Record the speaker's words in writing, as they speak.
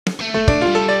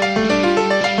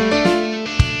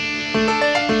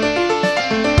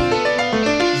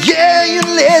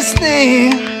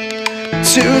listening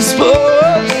to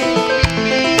sports,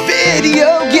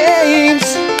 video games,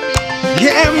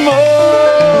 and more.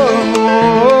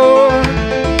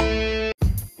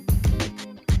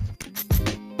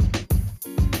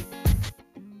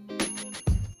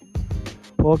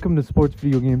 Welcome to Sports,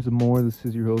 Video Games, and More. This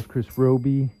is your host, Chris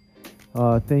Roby.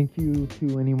 Thank you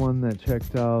to anyone that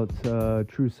checked out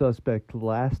True Suspect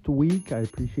last week. I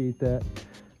appreciate that.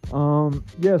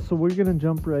 So we're going to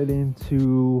jump right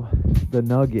into the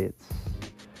Nuggets.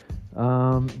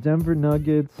 Denver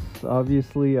Nuggets,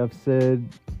 obviously, I've said,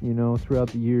 throughout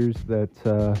the years that,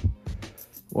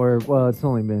 it's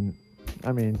only been,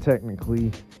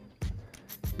 technically,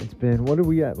 it's been, what are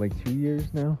we at, like 2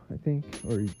 years now, I think?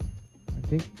 Or, I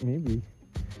think maybe,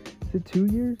 is it 2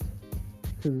 years?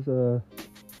 Because,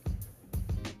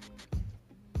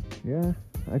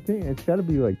 I think it's got to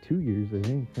be like 2 years, I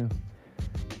think, yeah.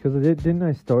 Because didn't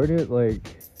I start it like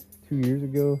 2 years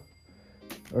ago?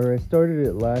 Or I started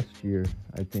it last year,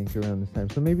 I think, around this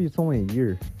time. So maybe it's only a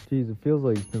year. Jeez, it feels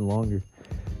like it's been longer.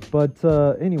 But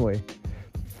anyway,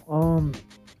 so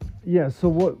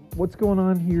what's going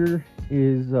on here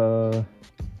is,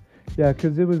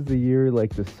 because it was the year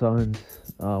like the Suns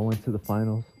went to the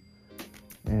finals.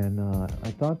 And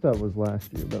I thought that was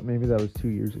last year, but maybe that was 2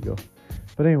 years ago.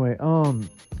 But anyway,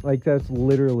 that's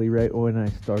literally right when I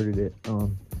started it.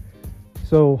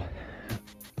 So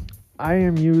I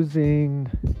am using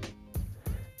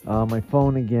my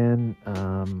phone again.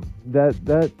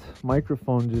 That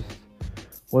microphone just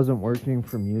wasn't working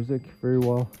for music very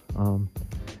well.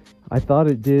 I thought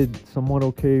it did somewhat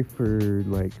okay for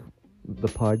like the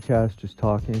podcast, just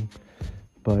talking.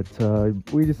 But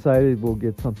we decided we'll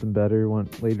get something better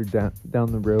later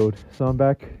down the road. So I'm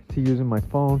back to using my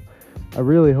phone. I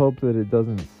really hope that it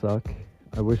doesn't suck.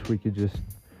 I wish we could just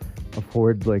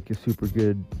afford like a super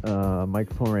good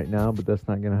microphone right now, but that's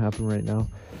not going to happen right now.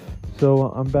 So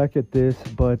I'm back at this,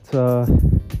 but I'm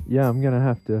going to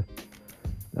have to,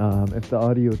 if the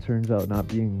audio turns out not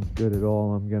being good at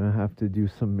all, I'm going to have to do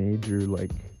some major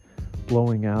like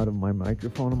blowing out of my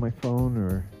microphone on my phone,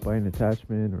 or buy an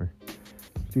attachment, or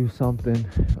do something.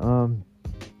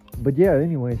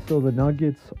 Anyway, so the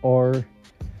Nuggets are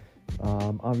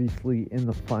obviously in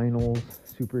the finals.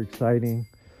 Super exciting.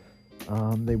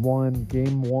 They won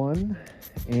game one,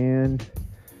 and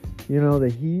the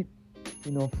Heat,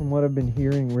 from what I've been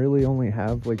hearing, really only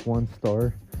have like one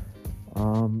star.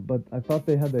 But I thought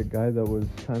they had that guy that was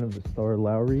kind of a star,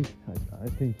 Lowry. I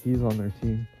think he's on their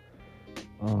team.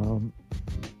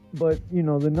 But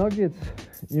the Nuggets,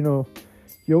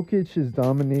 Jokic is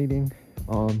dominating.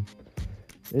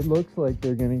 It looks like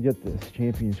they're going to get this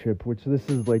championship, which this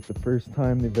is like the first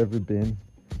time they've ever been.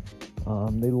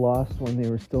 They lost when they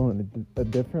were still in a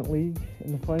different league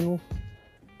in the finals.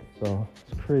 So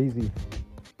it's crazy.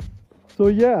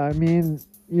 So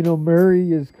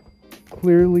Murray is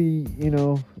clearly,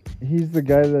 he's the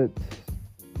guy that,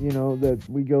 that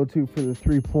we go to for the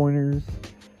 3-pointers.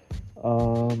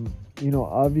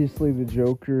 Obviously the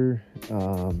Joker,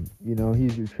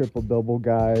 he's your triple-double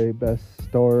guy, best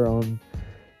star on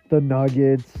the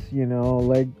Nuggets,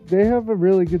 they have a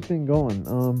really good thing going.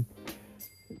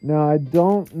 Now, I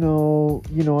don't know,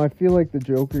 I feel like the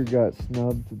Joker got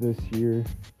snubbed this year.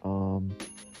 I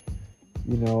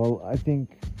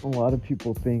think a lot of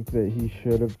people think that he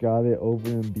should have got it over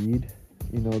Embiid,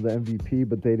 the MVP,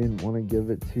 but they didn't want to give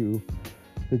it to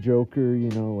the Joker,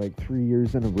 3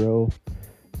 years in a row.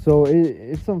 So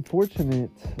it's unfortunate,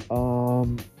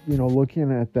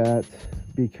 looking at that,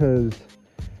 because,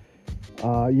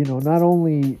 not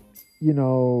only,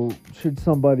 should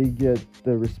somebody get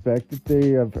the respect that they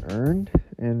have earned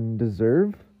and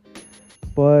deserve,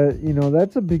 but,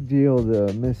 that's a big deal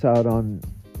to miss out on,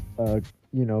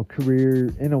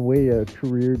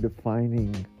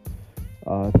 career-defining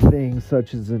thing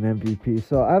such as an MVP.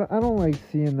 So I don't like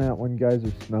seeing that when guys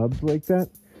are snubbed like that.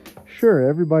 Sure,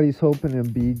 everybody's hoping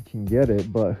Embiid can get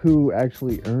it, but who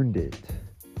actually earned it?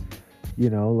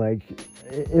 It'd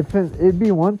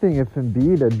be one thing if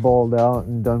Embiid had balled out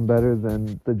and done better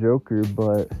than the Joker,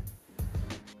 but,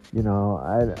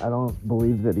 I don't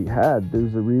believe that he had.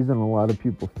 There's a reason a lot of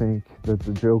people think that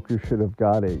the Joker should have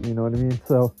got it, you know what I mean?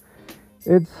 So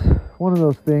it's one of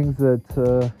those things that,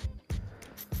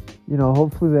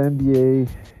 hopefully the NBA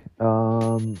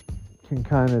can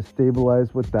kind of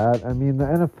stabilize with that. I mean, the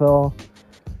NFL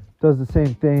does the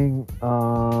same thing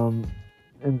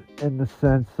in the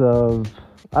sense of,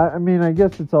 I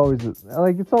guess it's always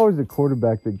a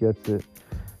quarterback that gets it.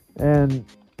 And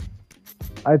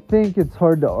I think it's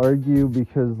hard to argue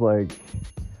because, like,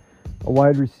 a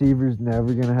wide receiver is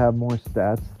never going to have more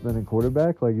stats than a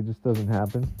quarterback. Like, it just doesn't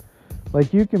happen.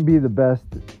 like you can be the best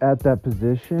at that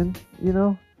position,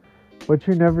 but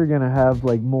you're never gonna have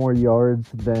like more yards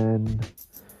than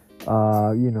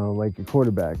like a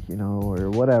quarterback, or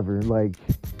whatever. Like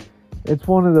it's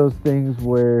one of those things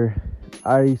where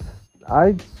I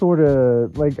I sort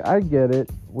of like I get it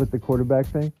with the quarterback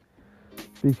thing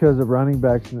because of running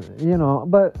backs,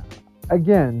 but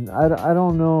again, I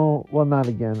don't know. Well, not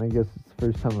again. I guess it's the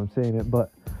first time I'm saying it,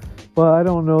 but I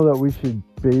don't know that we should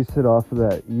base it off of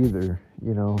that either.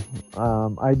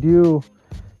 I do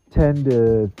tend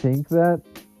to think that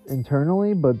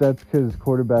internally, but that's because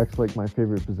quarterback's like my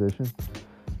favorite position.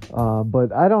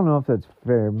 But I don't know if that's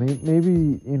fair.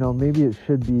 Maybe maybe it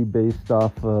should be based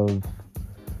off of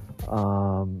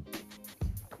um,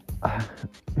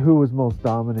 who was most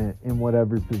dominant in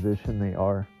whatever position they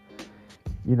are.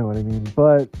 You know what I mean?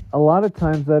 But a lot of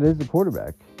times that is a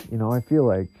quarterback. I feel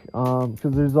like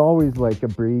because there's always like a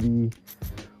Brady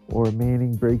or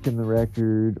Manning breaking the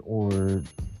record or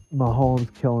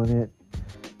Mahomes killing it.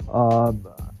 Um,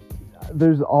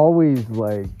 there's always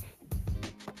like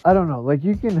I don't know, like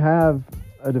you can have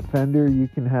a defender, you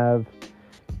can have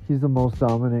he's the most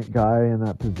dominant guy in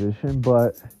that position,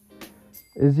 but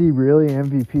is he really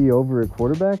MVP over a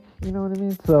quarterback? You know what I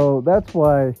mean? So that's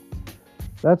why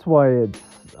it's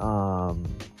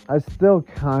I still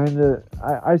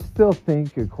I still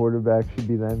think a quarterback should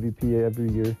be the MVP every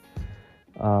year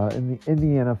in the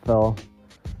NFL.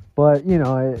 But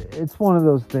it's one of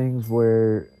those things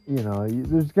where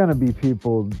there's gonna be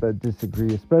people that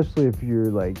disagree, especially if you're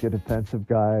like a defensive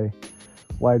guy,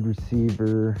 wide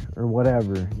receiver, or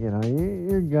whatever.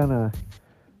 You're gonna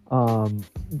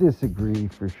disagree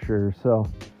for sure. So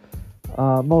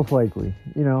most likely,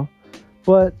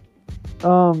 But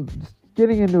just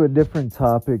getting into a different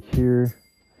topic here,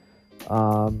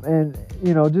 and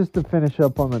just to finish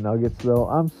up on the Nuggets, though,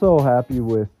 I'm so happy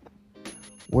with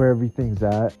where everything's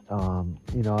at.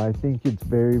 I think it's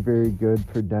very, very good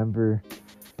for Denver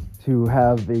to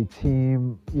have a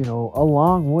team,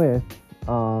 along with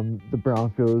the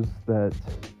Broncos that,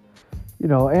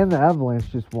 and the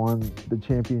Avalanche just won the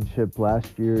championship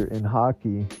last year in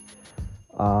hockey.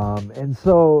 And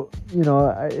so,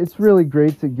 it's really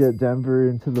great to get Denver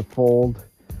into the fold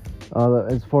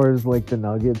as far as like the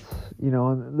Nuggets.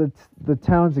 And the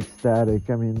town's ecstatic.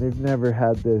 I mean, they've never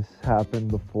had this happen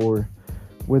before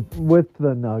with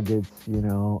the Nuggets,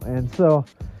 and so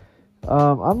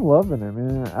I'm loving it,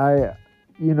 man. I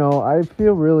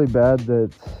feel really bad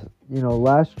that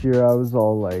last year I was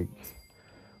all like,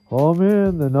 oh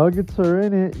man, the Nuggets are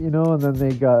in it, and then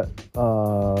they got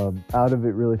out of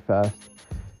it really fast.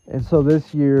 And so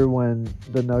this year, when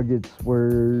the Nuggets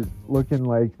were looking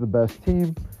like the best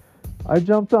team, I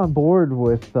jumped on board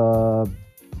with trying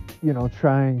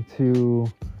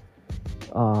to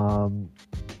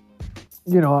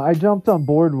I jumped on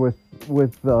board with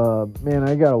man,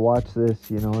 I gotta watch this,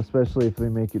 especially if they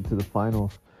make it to the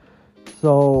finals.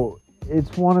 So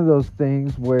it's one of those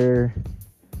things where,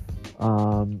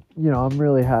 I'm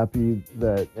really happy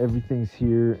that everything's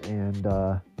here, and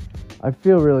I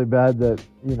feel really bad that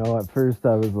at first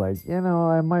I was like,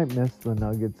 I might miss the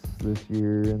Nuggets this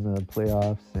year in the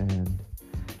playoffs, and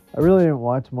I really didn't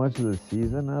watch much of the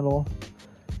season at all.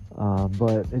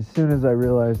 But as soon as I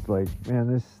realized, like,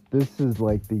 man, this is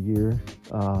like the year,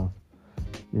 I'm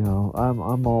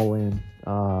all in.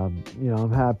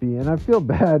 I'm happy, and I feel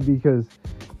bad because,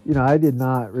 I did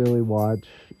not really watch.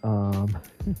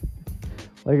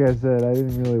 Like I said, I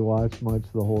didn't really watch much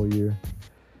the whole year.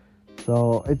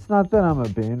 So it's not that I'm a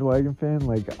bandwagon fan.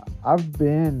 Like I've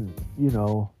been,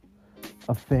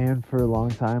 a fan for a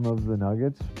long time of the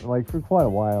Nuggets, like for quite a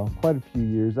while, quite a few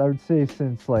years. I would say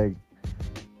since like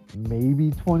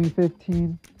maybe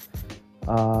 2015.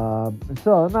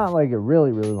 So not like a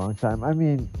really, really long time. I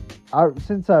mean,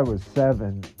 since I was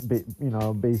 7,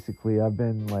 basically I've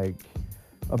been like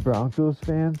a Broncos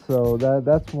fan. So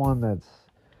that's one that's,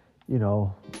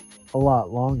 a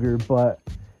lot longer. But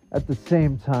at the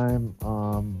same time,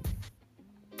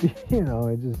 it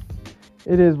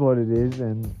is what it is.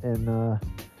 And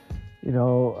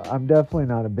I'm definitely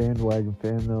not a bandwagon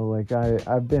fan though. Like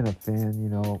I've been a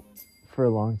fan, for a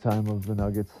long time of the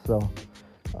Nuggets. So,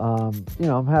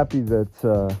 I'm happy that,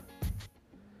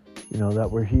 that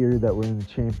we're here, that we're in the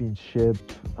championship.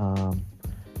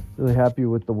 Really happy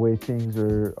with the way things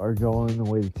are going, the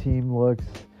way the team looks.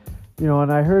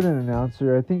 And I heard an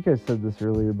announcer, I think I said this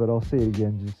earlier, but I'll say it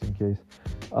again just in case.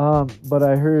 But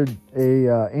I heard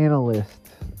a analyst,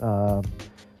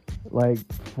 like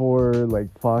for like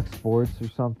Fox Sports or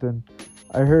something.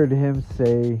 I heard him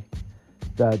say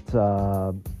that,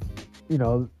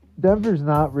 Denver's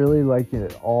not really like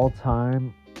an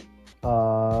all-time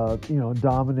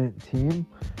dominant team,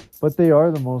 but they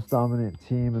are the most dominant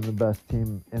team and the best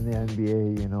team in the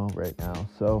NBA, right now.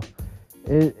 So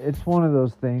it's one of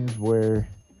those things where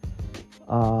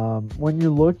when you're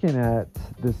looking at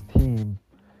this team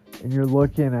and you're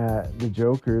looking at the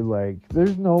Joker, like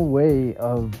there's no way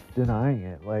of denying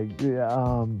it. Like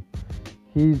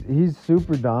he's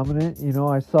super dominant.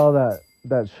 I saw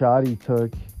that shot he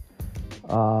took,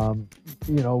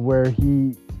 where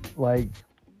he like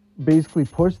basically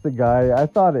pushed the guy. I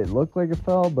thought it looked like a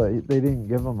foul, but they didn't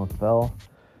give him a foul.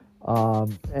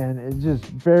 And it's just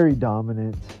very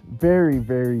dominant, very,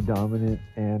 very dominant.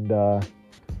 And, I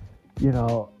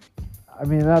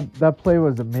mean, that play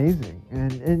was amazing.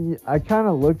 And I kind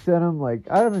of looked at him like,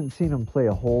 I haven't seen him play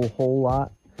a whole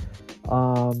lot,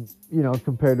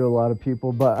 compared to a lot of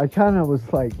people. But I kind of was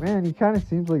like, man, he kind of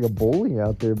seems like a bully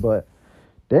out there. But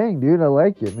dang, dude, I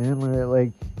like it, man.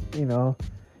 Like,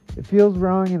 it feels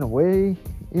wrong in a way,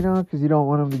 because you don't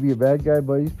want him to be a bad guy.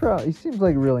 But he seems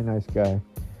like a really nice guy.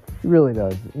 He really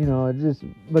does,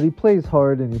 but he plays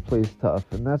hard and he plays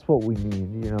tough, and that's what we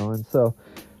need, and so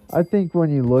I think when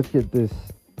you look at this,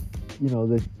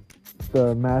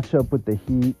 the matchup with the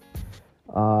Heat,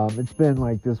 it's been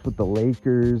like this with the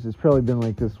Lakers, it's probably been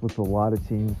like this with a lot of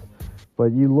teams,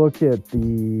 but you look at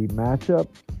the matchup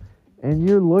and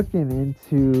you're looking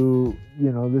into,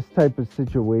 this type of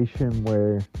situation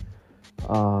where,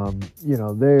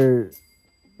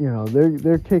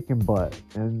 they're kicking butt,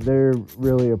 and they're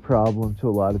really a problem to a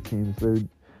lot of teams. They're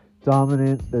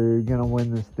dominant. They're gonna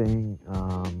win this thing.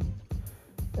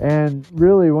 And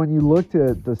really, when you looked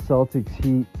at the Celtics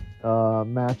Heat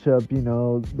matchup,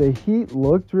 the Heat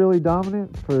looked really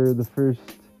dominant for the first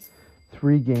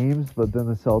 3 games, but then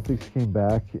the Celtics came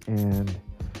back and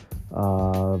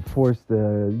forced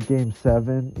the Game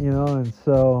 7. And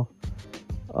so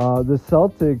the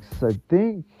Celtics, I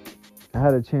think,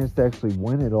 had a chance to actually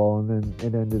win it all, and then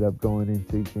it ended up going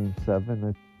into Game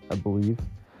 7, I believe.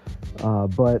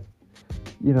 But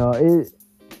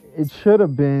it should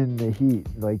have been the Heat.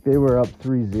 Like, they were up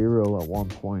 3-0 at one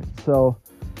point. So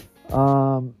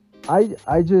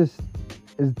I just,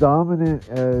 as dominant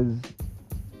as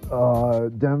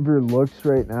Denver looks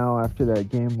right now after that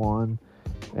Game 1,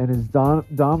 and as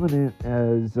dominant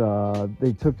as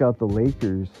they took out the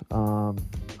Lakers,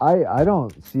 I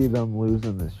don't see them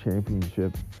losing this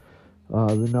championship.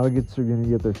 The Nuggets are going to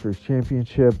get their first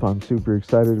championship. I'm super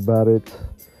excited about it.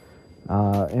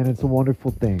 And it's a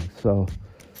wonderful thing. So,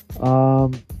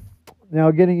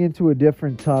 now getting into a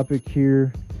different topic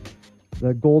here.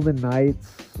 The Golden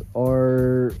Knights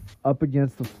are up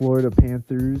against the Florida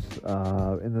Panthers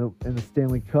in the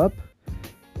Stanley Cup.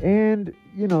 And,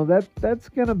 that's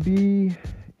going to be,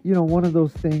 one of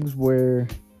those things where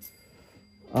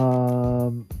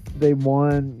they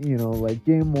won, like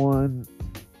Game 1,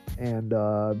 and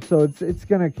so it's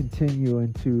going to continue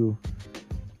into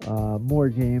more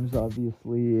games.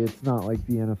 Obviously, it's not like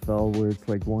the NFL where it's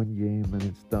like one game and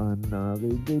it's done.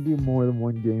 They do more than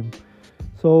one game,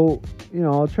 so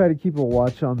I'll try to keep a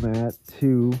watch on that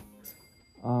too.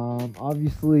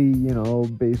 Obviously,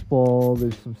 baseball,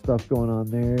 there's some stuff going on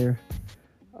there,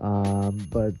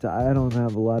 but I don't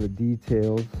have a lot of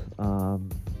details.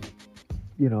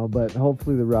 But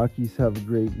hopefully the Rockies have a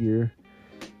great year.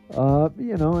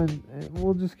 And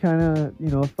we'll just kind of,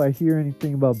 if I hear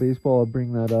anything about baseball, I'll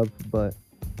bring that up. But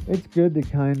it's good to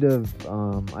kind of,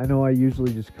 I know I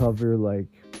usually just cover like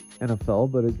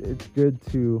NFL, but it's good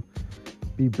to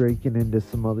be breaking into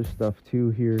some other stuff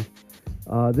too here.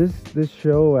 This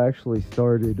show actually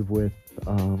started with,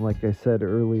 like I said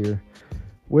earlier,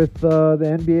 with the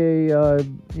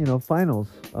NBA, finals.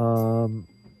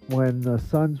 When the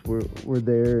Suns were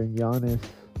there and Giannis.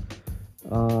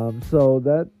 So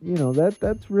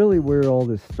that's really where all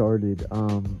this started.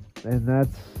 And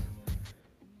that's,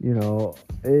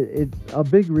 a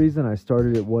big reason I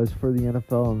started it was for the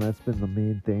NFL, and that's been the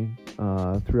main thing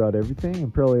throughout everything,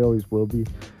 and probably always will be.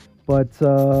 But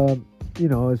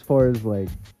as far as like,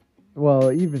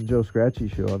 well, even Joe Scratchy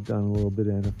show, I've done a little bit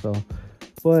of NFL.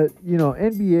 But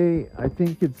NBA, I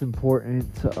think it's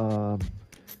important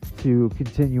to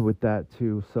continue with that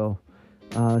too. So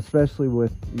especially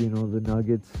with the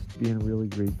Nuggets being a really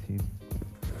great team.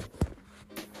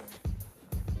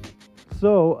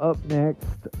 So up next,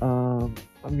 I'm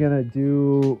gonna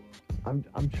do.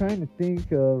 I'm trying to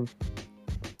think of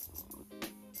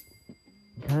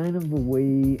kind of a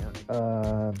way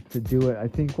to do it. I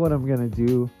think what I'm gonna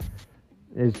do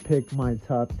is pick my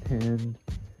top 10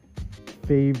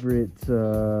 favorites.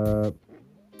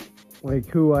 Like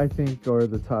who I think are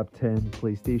the top 10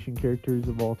 PlayStation characters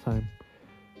of all time.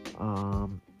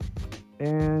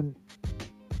 And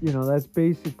that's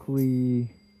basically,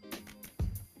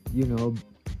 you know,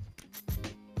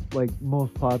 like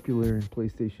most popular in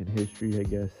PlayStation history, I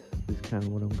guess, is kind of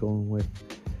what I'm going with.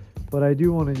 But I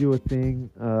do want to do a thing,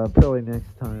 probably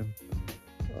next time,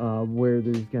 where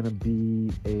there's gonna be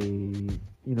a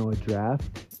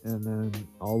draft, and then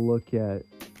I'll look at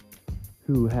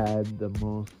who had the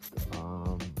most,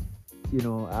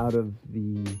 out of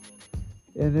and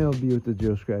it'll be with the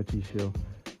Joe Scratchy show,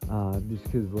 just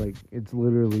because like it's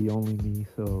literally only me,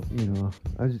 so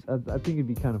I think it'd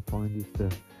be kind of fun just to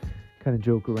kind of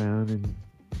joke around and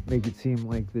make it seem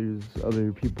like there's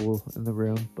other people in the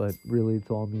room, but really it's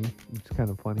all me. It's kind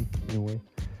of funny in a way.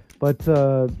 But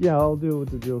yeah, I'll do it with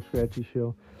the Joe Scratchy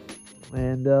show,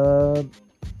 and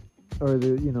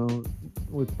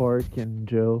with Bark and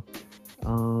Joe,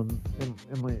 and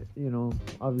my,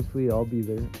 obviously I'll be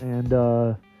there, and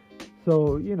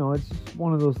so it's just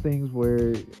one of those things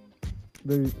where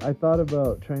I thought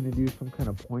about trying to do some kind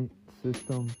of point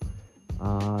system.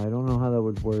 I don't know how that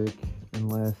would work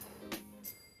unless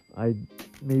I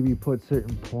maybe put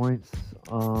certain points,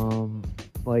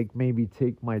 like maybe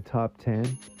take my top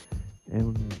 10,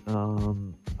 and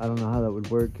I don't know how that would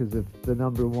work, because if the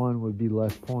number one would be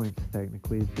less points,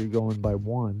 technically, if you're going by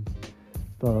one,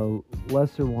 the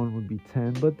lesser one would be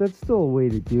 10, but that's still a way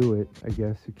to do it, I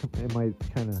guess. It might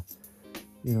kind of,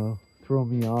 throw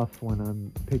me off when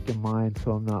I'm picking mine,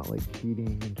 so I'm not like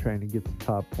cheating and trying to get the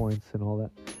top points and all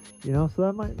that, so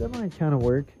that might kind of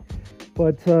work.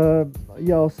 But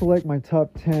yeah, I'll select my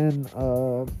top 10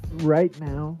 right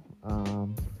now,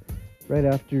 right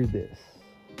after this.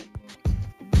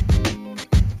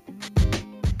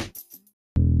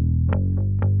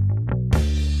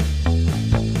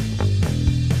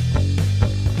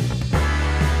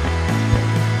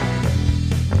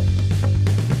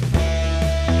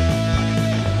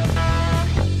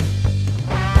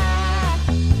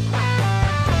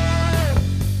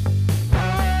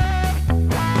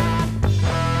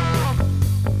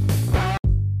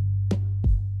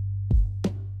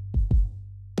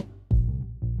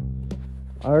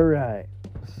 Alright,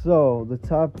 so the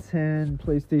top 10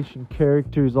 PlayStation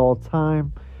characters all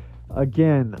time.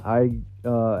 Again, I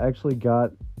actually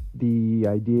got the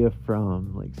idea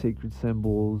from like Sacred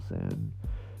Symbols and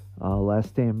Last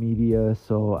Stand Media,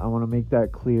 so I want to make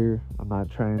that clear. I'm not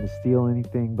trying to steal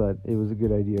anything, but it was a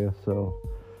good idea, so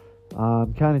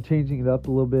I'm kind of changing it up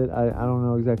a little bit. I don't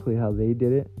know exactly how they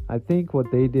did it. I think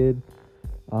what they did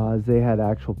is they had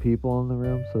actual people in the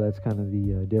room, so that's kind of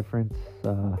the difference.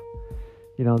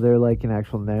 They're like an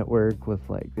actual network with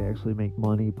like, they actually make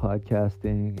money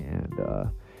podcasting, and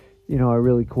are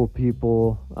really cool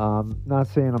people. Not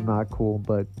saying I'm not cool,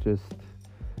 but just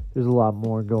there's a lot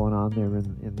more going on there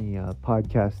in the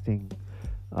podcasting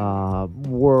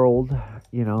world,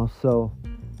 so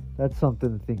that's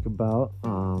something to think about.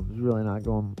 There's really not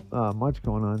much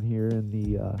going on here in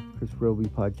the Chris Roby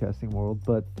podcasting world,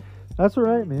 but that's all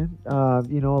right, man. A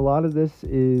lot of this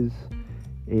is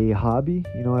a hobby.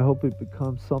 I hope it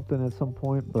becomes something at some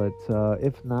point, but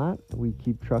if not, we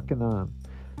keep trucking on.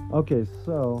 Okay,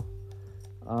 so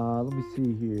let me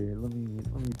see here. Let me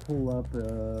pull up.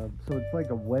 So it's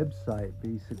like a website,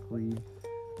 basically.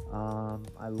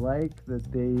 I like that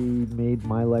they made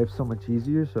my life so much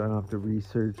easier, so I don't have to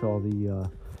research all the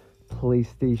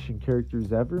PlayStation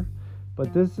characters ever.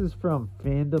 But this is from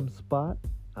Fandom Spot,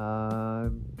 I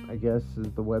guess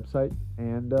is the website,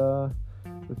 and the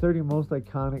 30 most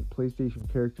iconic PlayStation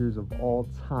characters of all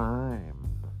time.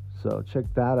 So check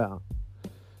that out.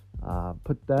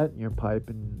 Put that in your pipe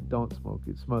and don't smoke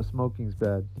it. Smoking's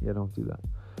bad. Yeah, don't do that.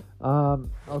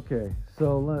 Okay,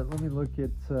 so let me look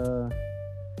at.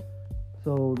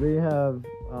 So they have.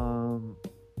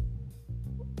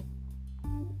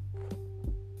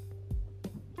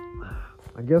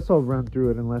 I guess I'll run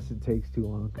through it unless it takes too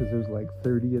long, because there's like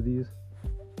 30 of these.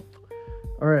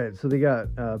 Alright, so they got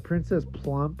Princess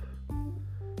Plump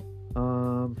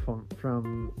from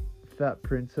Fat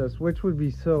Princess, which would be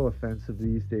so offensive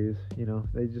these days.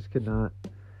 They just could not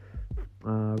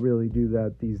really do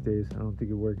that these days. I don't think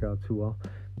it would work out too well.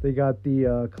 They got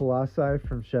the Colossi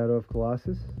from Shadow of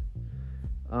Colossus,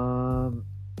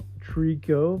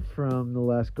 Trico from The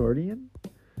Last Guardian,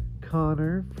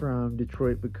 Connor from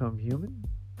Detroit Become Human,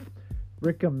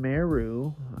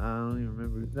 Rikamaru, I don't even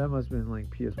remember, that must have been like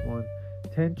PS1.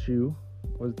 Tenchu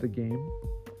was the game.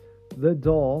 The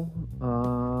doll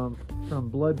from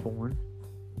Bloodborne.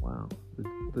 Wow,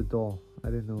 the doll. I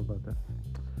didn't know about that.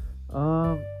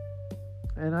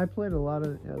 And I played a lot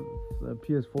of the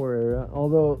PS4 era,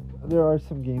 although there are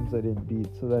some games I didn't beat,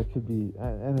 so that could be,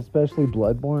 and especially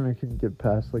Bloodborne, I couldn't get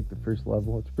past like the first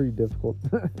level. It's pretty difficult.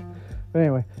 But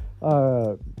anyway,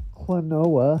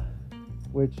 Klonoa,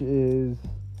 which is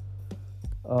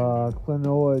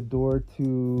Klonoa Door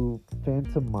to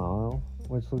Phantom Mile,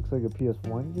 which looks like a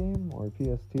PS1 game or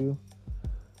PS2.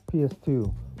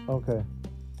 PS2. Okay.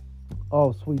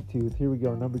 Oh, Sweet Tooth. Here we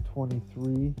go. Number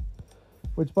 23.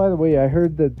 Which, by the way, I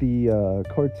heard that the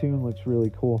cartoon looks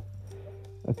really cool.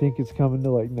 I think it's coming to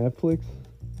like Netflix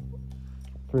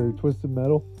for Twisted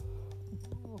Metal.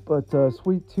 But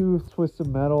Sweet Tooth, Twisted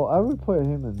Metal, I would put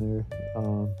him in there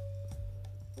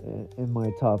in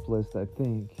my top list, I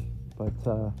think. But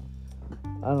I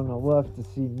don't know. We'll have to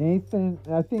see. Nathan,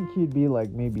 I think he'd be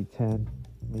like maybe 10,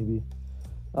 maybe.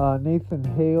 Nathan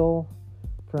Hale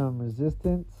from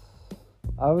Resistance.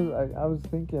 I was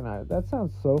thinking that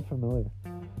sounds so familiar.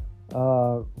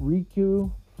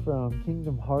 Riku from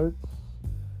Kingdom Hearts,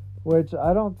 which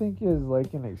I don't think is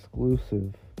like an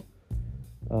exclusive.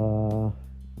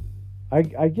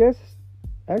 I guess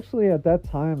actually at that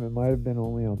time it might have been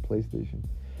only on PlayStation.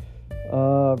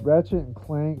 Ratchet and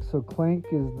Clank. So Clank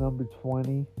is number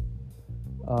 20.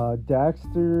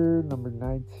 Daxter number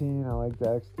 19. I like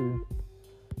Daxter.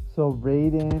 So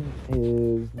Raiden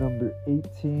is number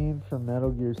 18 from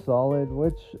Metal Gear Solid,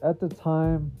 which at the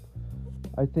time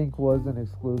I think was an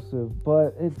exclusive,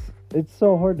 but it's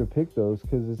so hard to pick those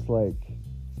because it's like,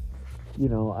 you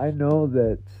know, I know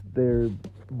that they're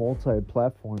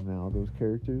multi-platform now, those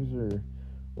characters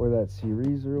or that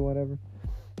series or whatever.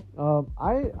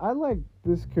 I like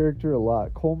this character a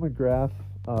lot, Cole McGrath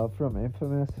from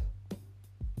Infamous.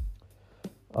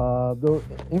 Though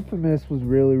Infamous was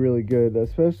really, really good,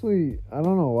 especially, I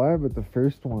don't know why, but the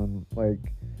first one, like,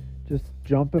 just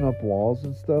jumping up walls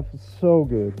and stuff is so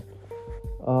good.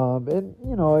 And,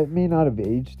 you know, it may not have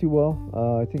aged too well.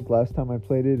 I think last time I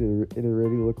played it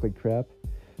already looked like crap.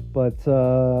 But,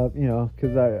 you know,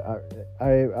 because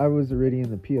I was already in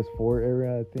the PS4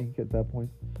 era, I think, at that point.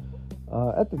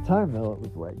 At the time, though, it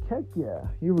was like, heck yeah,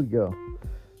 here we go.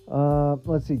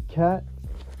 Let's see, Cat.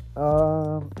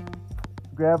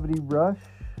 Gravity Rush,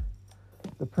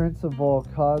 the Prince of All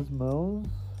Cosmos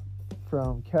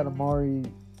from Katamari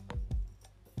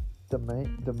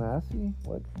Damacy?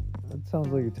 What? That sounds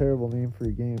like a terrible name for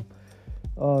a game.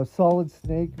 Solid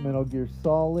Snake, Metal Gear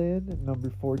Solid, number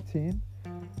 14.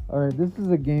 Alright, this is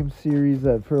a game series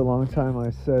that for a long time I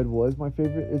said was my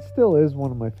favorite. It still is one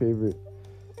of my favorite,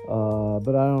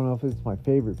 but I don't know if it's my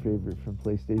favorite from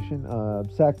PlayStation.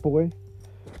 Sackboy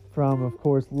from, of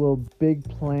course, Little Big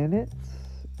Planet.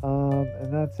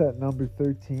 And that's at number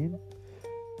 13.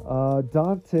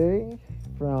 Dante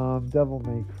from Devil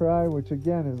May Cry, which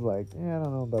again is like, I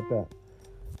don't know about that.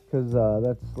 Because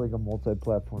that's like a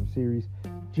multi-platform series.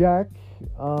 Jack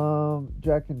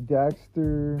and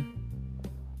Daxter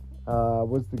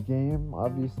was the game,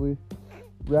 obviously.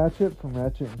 Ratchet from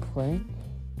Ratchet and Clank.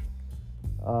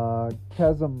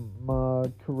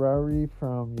 Kazuma Kirari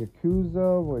from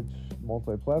Yakuza, which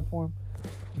multi-platform.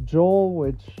 Joel,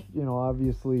 which, you know,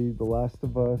 obviously The Last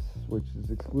of Us, which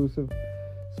is exclusive.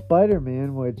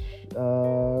 Spider-Man, which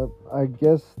I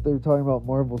guess they're talking about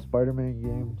Marvel Spider-Man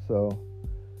game, so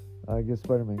I guess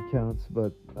Spider-Man counts,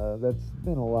 but that's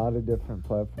been a lot of different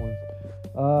platforms.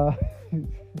 But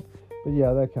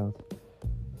yeah, that counts.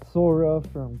 Sora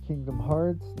from Kingdom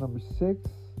Hearts, number 6.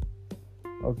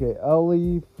 Okay,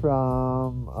 Ellie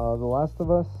from The Last of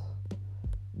Us.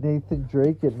 Nathan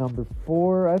Drake at number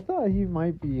 4. I thought he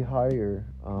might be higher.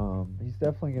 He's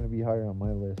definitely going to be higher on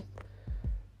my list.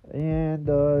 And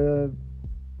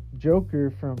Joker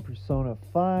from Persona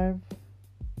 5,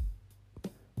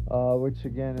 which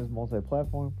again is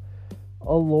multi-platform.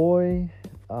 Aloy,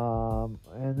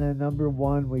 and then number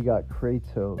 1 we got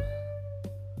Kratos.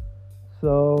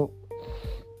 So,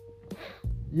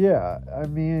 yeah, I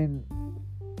mean,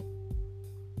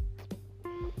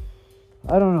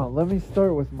 I don't know. Let me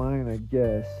start with mine, I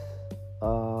guess.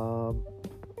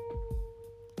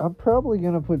 I'm probably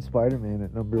going to put Spider-Man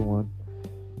at number 1.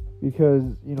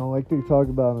 Because, you know, like they talk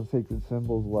about on Sacred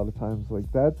Symbols a lot of times,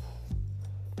 like that's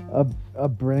a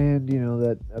brand, you know,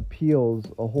 that appeals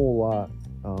a whole lot,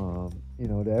 you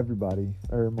know, to everybody,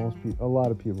 or most people, a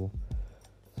lot of people.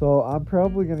 So I'm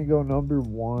probably going to go number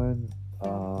 1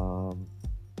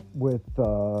 with,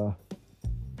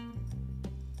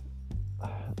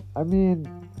 I mean,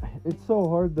 it's so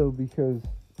hard though because,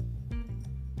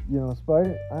 you know,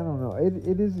 I don't know,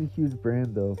 it is a huge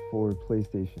brand though for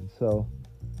PlayStation, so,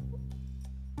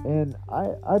 and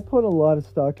I put a lot of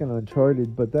stock in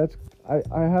Uncharted, but I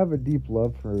have a deep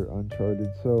love for Uncharted,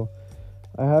 so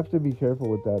I have to be careful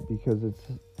with that because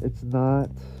it's not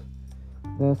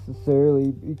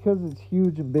necessarily because it's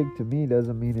huge and big to me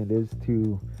doesn't mean it is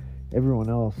to everyone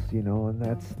else, and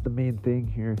that's the main thing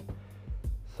here.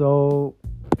 So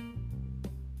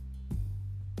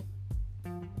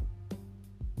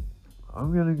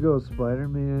I'm gonna go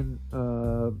Spider-Man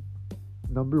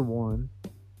number 1,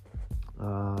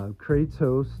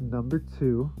 Kratos number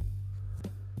 2,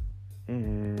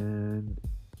 and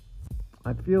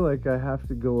I feel like I have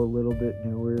to go a little bit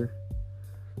newer.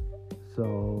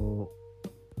 So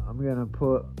I'm gonna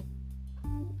put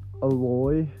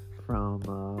Aloy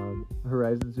from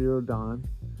Horizon Zero Dawn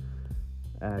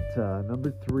at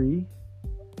number 3,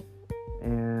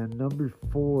 and number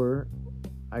 4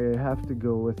 I have to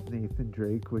go with Nathan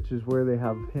Drake, which is where they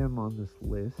have him on this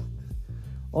list.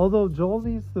 Although Joel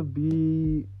needs to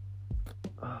be,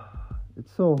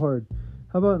 it's so hard.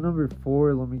 How about number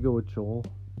 4? Let me go with Joel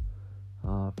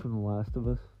from The Last of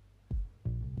Us,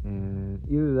 and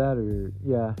either that or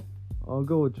I'll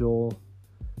go with Joel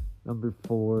number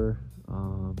 4.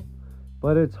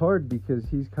 But it's hard because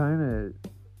he's kind of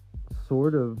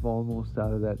sort of almost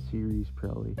out of that series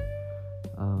probably.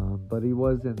 But he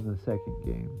was in the second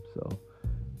game, so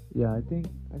yeah, I think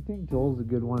Joel's a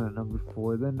good one at number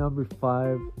 4. Then number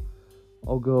 5,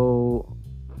 I'll go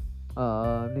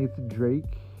Nathan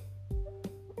Drake,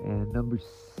 and number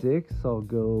 6, I'll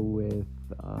go with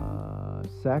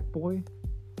Sackboy.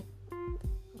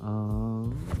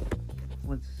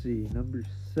 Let's see, number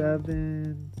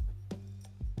 7,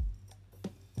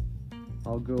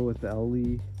 I'll go with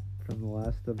Ellie from The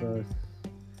Last of Us.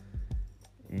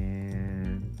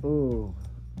 And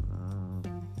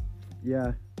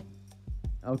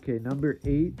okay, number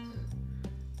 8,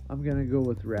 I'm gonna go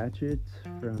with Ratchet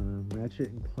from Ratchet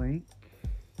and Clank.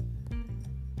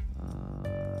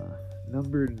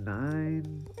 Number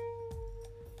 9,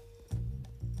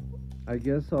 I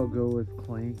guess I'll go with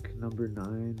Clank number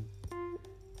 9.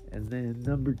 And then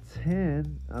number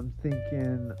 10, I'm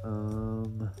thinking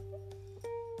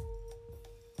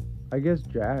I guess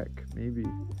Jack, maybe.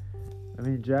 I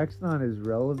mean, Jack's not as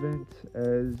relevant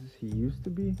as he used to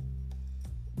be,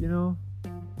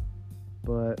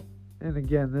 but, and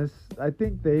again, I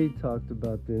think they talked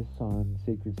about this on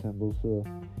Sacred Symbol, so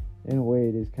in a way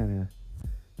it is kind of,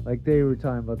 like they were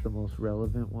talking about the most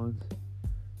relevant ones,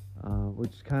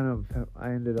 which kind of, I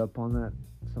ended up on that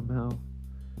somehow,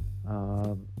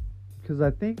 because I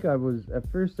think at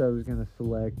first I was going to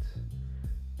select,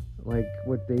 like,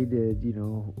 what they did,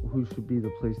 who should be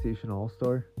the PlayStation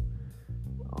All-Star.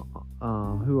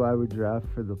 Who I would draft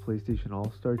for the PlayStation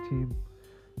All-Star team,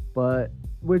 but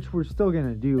which we're still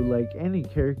gonna do. Like any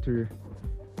character,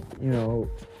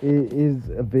 is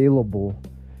available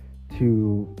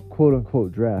to quote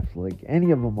unquote draft. Like any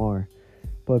of them are,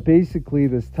 but basically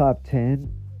this top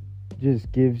 10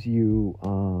 just gives you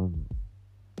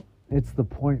it's the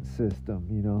point system.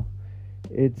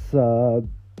 It's I'll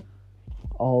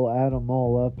add them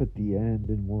all up at the end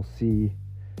and we'll see.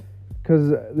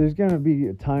 Because there's going to be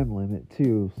a time limit,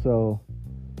 too. So,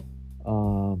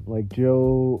 like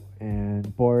Joe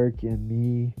and Bark and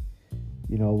me,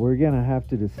 we're going to have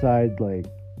to decide, like,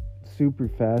 super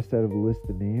fast out of a list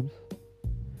of names.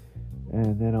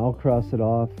 And then I'll cross it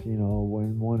off,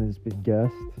 when one has been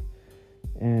guessed.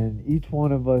 And each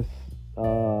one of us,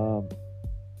 I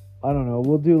don't know,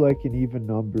 we'll do, like, an even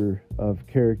number of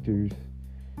characters.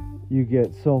 You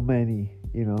get so many,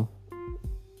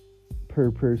 per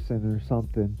person or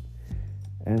something,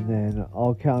 and then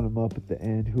I'll count them up at the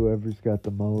end, whoever's got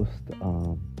the most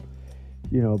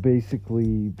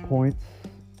basically points,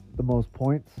 the most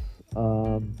points,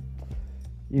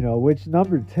 which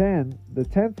number 10, the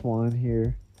 10th one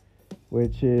here,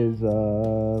 which is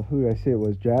who did I say it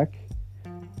was? Jack.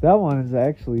 That one is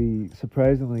actually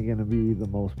surprisingly going to be the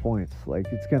most points.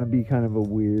 Like, it's going to be kind of a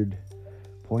weird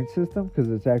point system because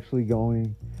it's actually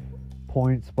going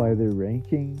points by their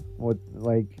ranking. What,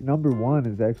 like, number 1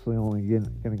 is actually only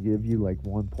gonna give you like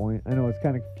 1 point. I know it's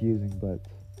kind of confusing, but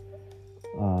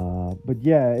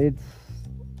yeah, it's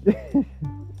I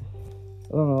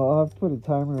don't know, I'll have to put a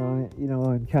timer on it,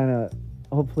 and kind of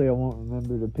hopefully I won't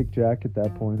remember to pick Jack at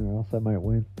that point or else I might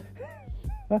win.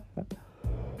 I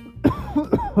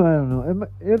don't know,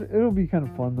 it'll be kind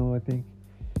of fun though, I think.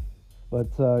 But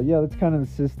yeah, that's kind of the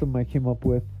system I came up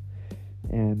with.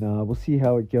 And we'll see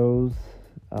how it goes.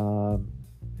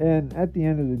 And at the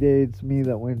end of the day, it's me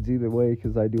that wins either way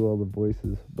because I do all the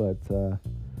voices. But,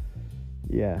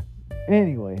 yeah.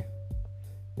 Anyway,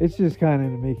 it's just kind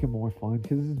of to make it more fun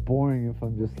because it's boring if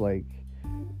I'm just like,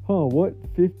 what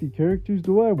 50 characters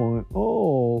do I want?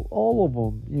 Oh, all of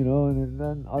them, you know, and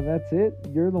then that's it?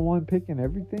 You're the one picking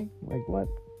everything? Like, what?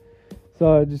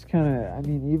 So I just kind of, I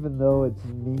mean, even though it's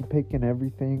me picking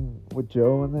everything with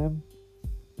Joe and them,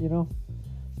 you know,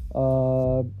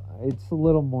 it's a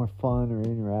little more fun or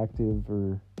interactive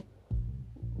or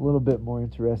a little bit more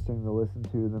interesting to listen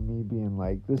to than me being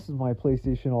like, this is my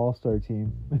PlayStation All-Star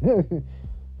team.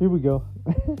 Here we go.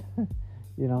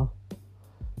 You know?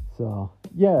 So,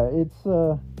 yeah, it's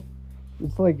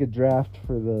like a draft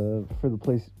for your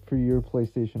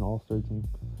PlayStation All-Star team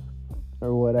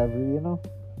or whatever, you know?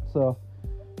 So,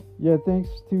 yeah, thanks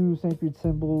to St. Pete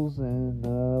Symbols and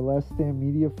Last Stand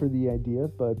Media for the idea,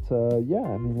 but yeah,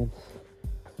 I mean,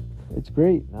 it's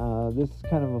great. This is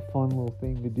kind of a fun little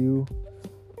thing to do.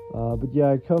 But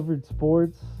yeah, I covered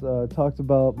sports, talked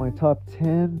about my top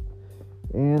 10,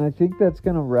 and I think that's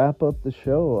gonna wrap up the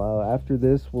show. After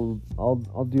this,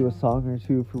 I'll do a song or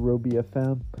two for Roby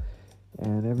FM,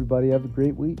 and everybody have a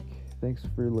great week. Thanks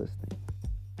for listening.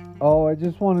 Oh, I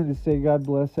just wanted to say God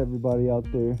bless everybody out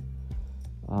there.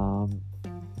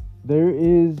 There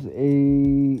is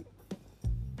a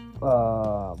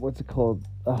what's it called?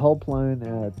 A helpline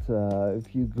at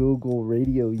if you Google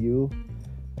Radio U.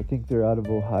 I think they're out of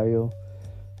Ohio.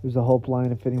 There's a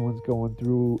helpline if anyone's going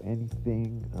through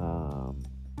anything.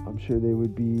 I'm sure they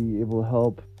would be able to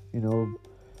help, you know,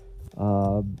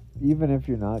 even if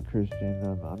you're not Christian.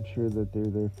 I'm sure that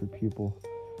they're there for people.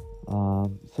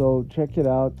 So check it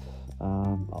out.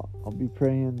 I'll be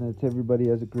praying that everybody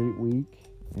has a great week,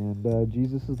 and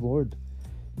Jesus is Lord.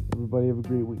 Everybody have a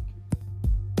great week.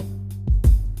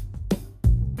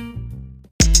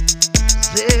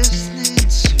 Listening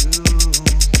to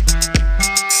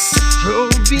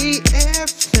Roby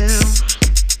FM.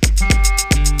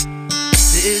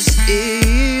 This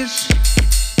is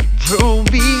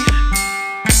Roby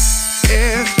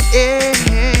FM.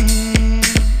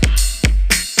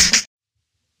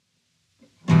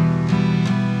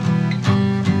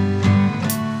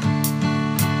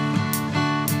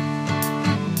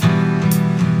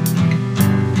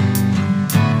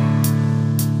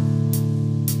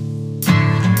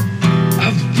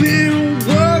 I've been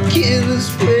walking this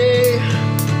way.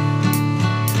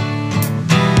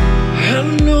 I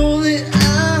know that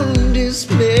I'm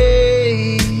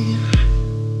dismayed.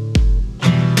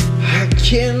 I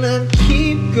cannot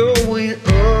keep going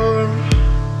on.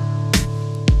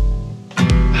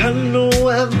 I know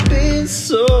I've been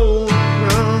so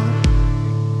wrong.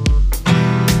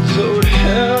 Lord,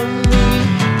 help me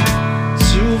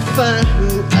to find who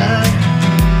I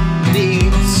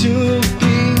need to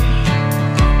be.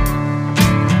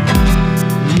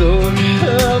 Lord,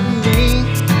 help me.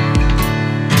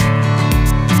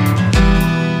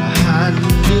 I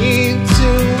need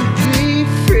to be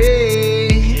free.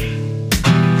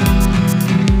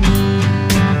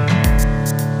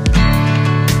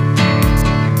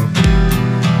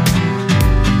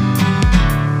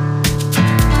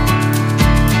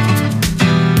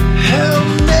 Help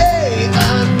me, I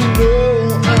know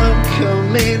I'm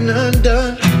coming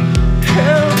undone.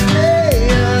 Help me,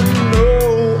 I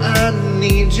know I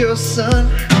need your son.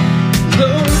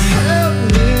 Lord, help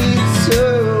me to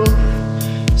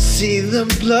see the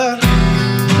blood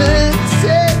that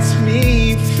sets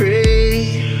me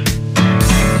free.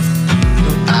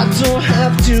 I don't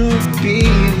have to be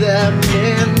that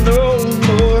man no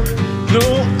more. No,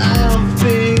 I've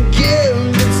been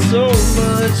given so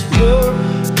much more.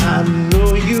 I know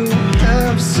you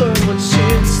have so much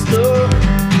in store.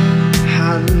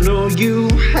 I know you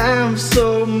have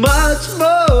so much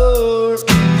more.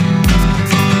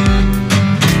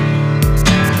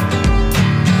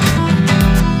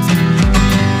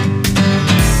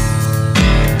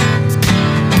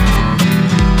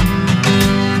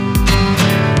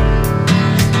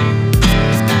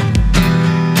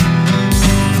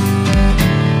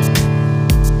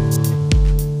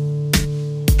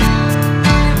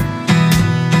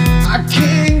 I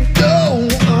can't go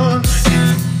on.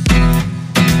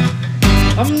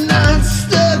 I'm not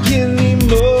stuck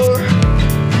anymore.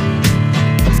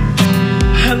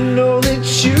 I know that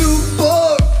you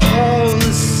bore all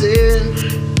the sin.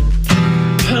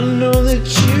 I know that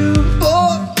you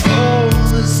bore all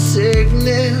the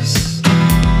sickness. I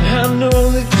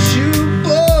know that you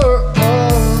bore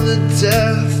all the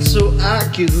death so I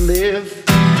could live.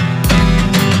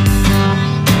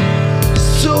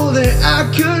 So that I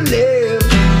could live.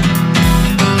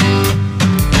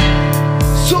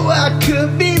 So I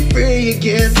could be free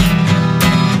again.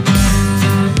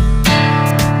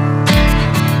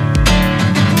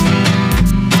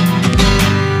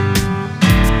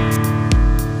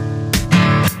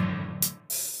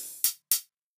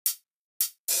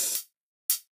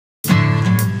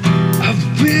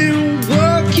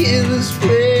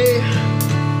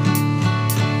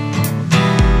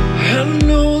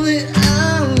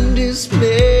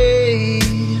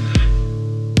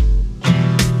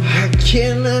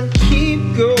 and keep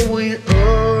going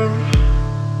on.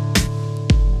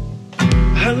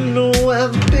 I know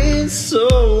I've been so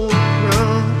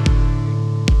wrong.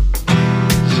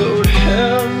 Lord,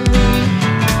 help me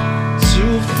to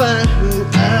find who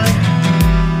I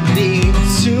need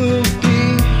to be.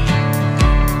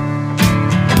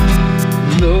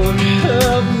 Lord,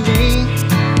 help me.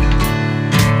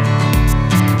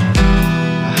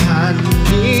 I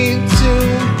need to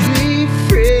be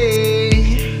free.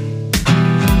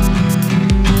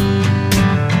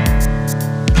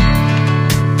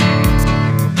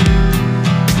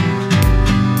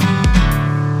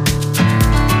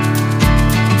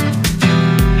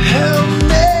 Help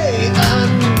me, I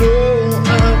know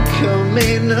I'm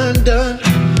coming undone.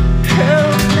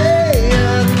 Help me,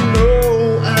 I know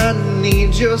I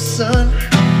need your son.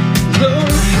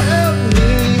 Lord, help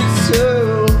me to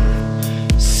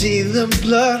see the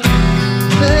blood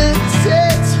that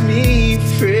sets me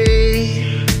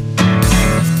free.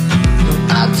 No,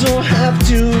 I don't have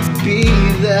to be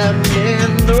that man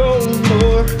no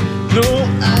more. No,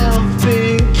 I've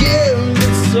been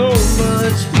given so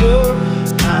much more.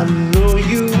 I know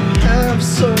you have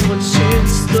so much in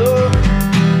store.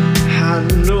 I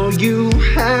know you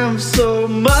have so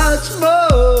much more.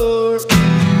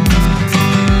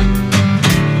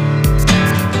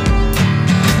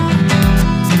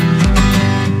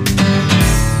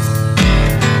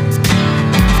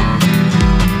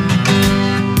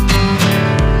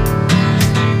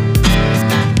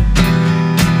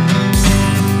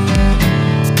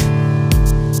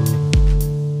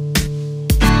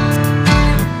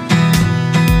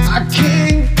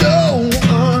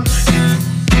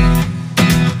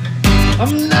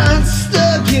 I'm not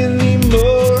stuck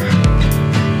anymore.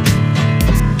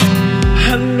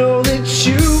 I know that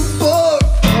you bore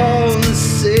all the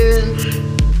sin.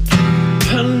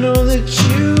 I know that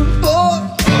you bore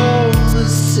all the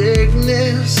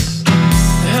sickness.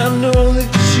 I know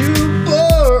that you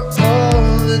bore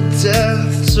all the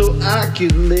death so I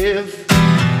could live.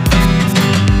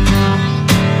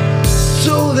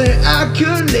 So that I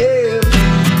could live.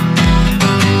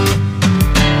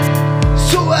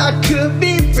 I could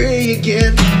be free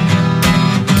again.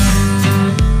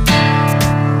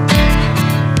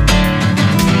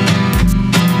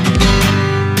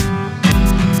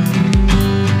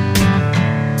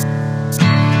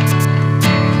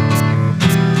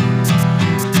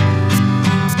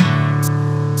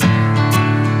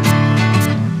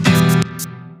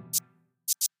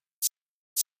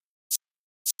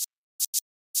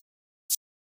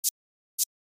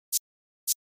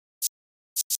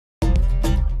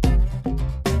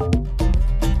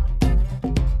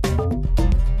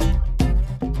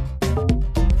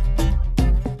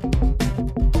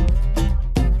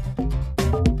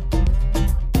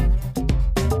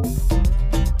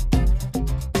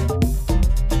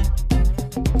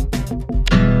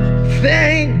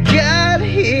 Thank God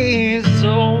he's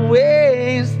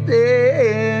always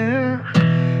there.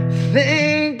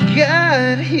 Thank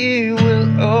God he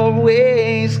will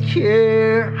always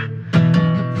care.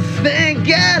 Thank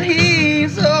God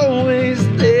he's always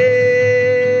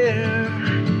there.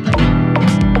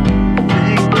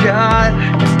 Thank God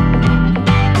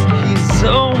he's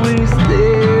always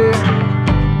there.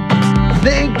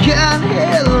 Thank God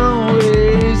he'll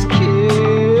always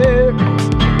care.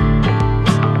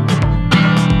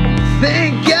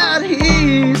 Thank God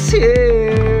he's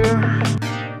here.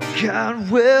 God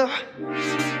will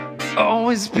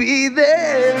always be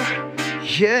there.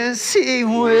 Yes, he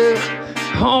will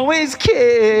always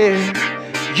care.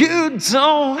 You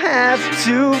don't have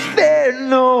to fear,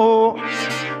 no.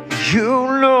 You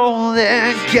know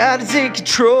that God is in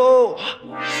control.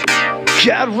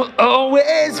 God will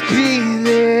always be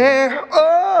there.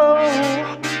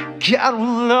 Oh, God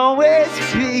will always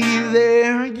be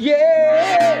there.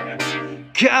 Yeah,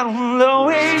 God will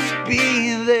always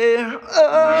be there.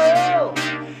 Oh,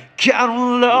 God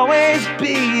will always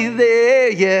be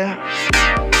there. Yeah,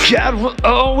 God will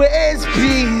always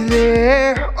be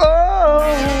there.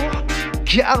 Oh,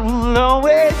 God will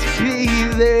always be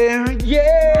there.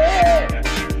 Yeah,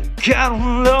 God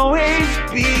will always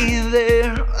be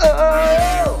there.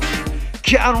 Oh,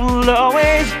 God will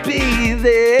always be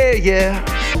there. Yeah.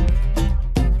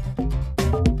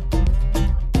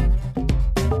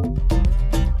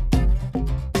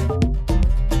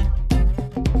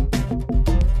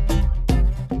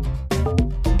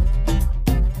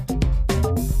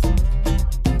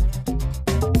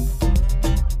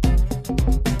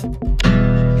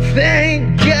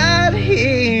 Thank God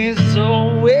he's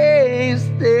always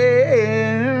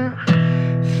there.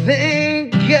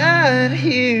 Thank God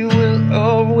he will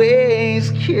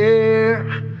always care.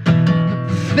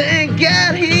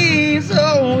 God He's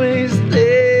always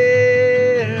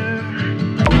there.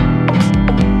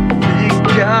 Thank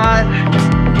God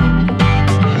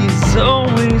He's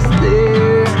always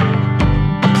there.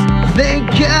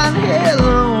 Thank God He'll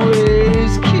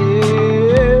always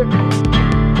care.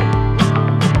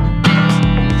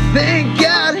 Thank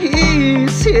God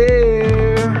He's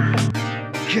here.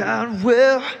 God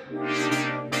will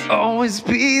always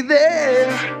be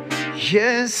there.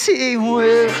 Yes, He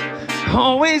will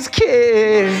always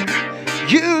care.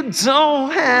 You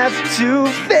don't have to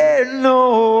fear,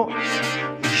 no.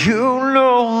 You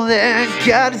know that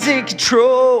God is in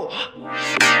control.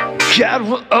 God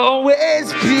will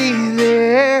always be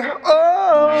there.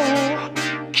 Oh,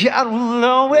 God will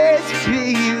always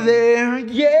be there.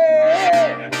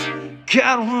 Yeah,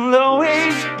 God will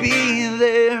always be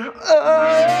there.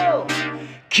 Oh,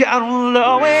 God will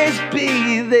always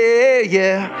be there.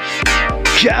 Yeah,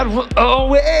 God will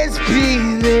always be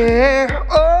there.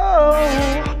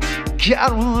 Oh,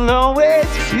 God will always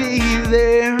be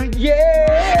there.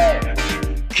 Yeah,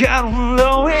 God will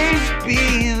always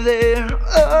be there.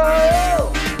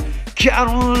 Oh, God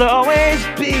will always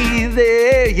be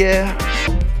there. Yeah.